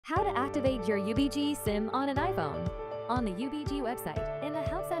How to activate your Ubigi SIM on an iPhone. On the Ubigi website, in the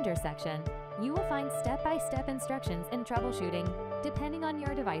Help Center section, you will find step-by-step instructions in troubleshooting, depending on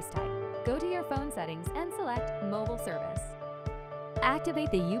your device type. Go to your phone settings and select Mobile Service. Activate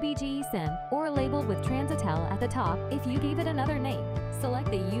the Ubigi SIM or labeled with Transitel at the top if you gave it another name.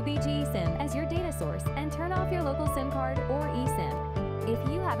 Select the Ubigi SIM as your data source and turn off your local SIM card or eSIM. If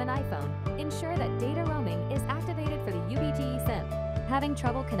you have an iPhone, ensure that data roaming is activated for the Ubigi SIM. Having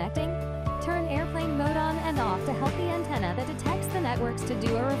trouble connecting? Turn airplane mode on and off to help the antenna that detects the networks to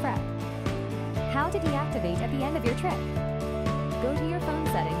do a refresh. How to deactivate at the end of your trip? Go to your phone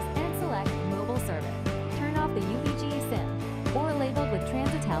settings and select Mobile Service. Turn off the Ubigi SIM or labeled with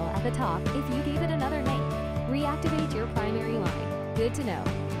Transitel at the top if you gave it another name. Reactivate your primary line. Good to know.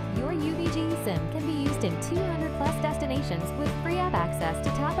 Your Ubigi SIM can be used in 200+ destinations with free app access to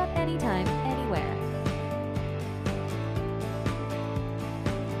top up anytime, anywhere.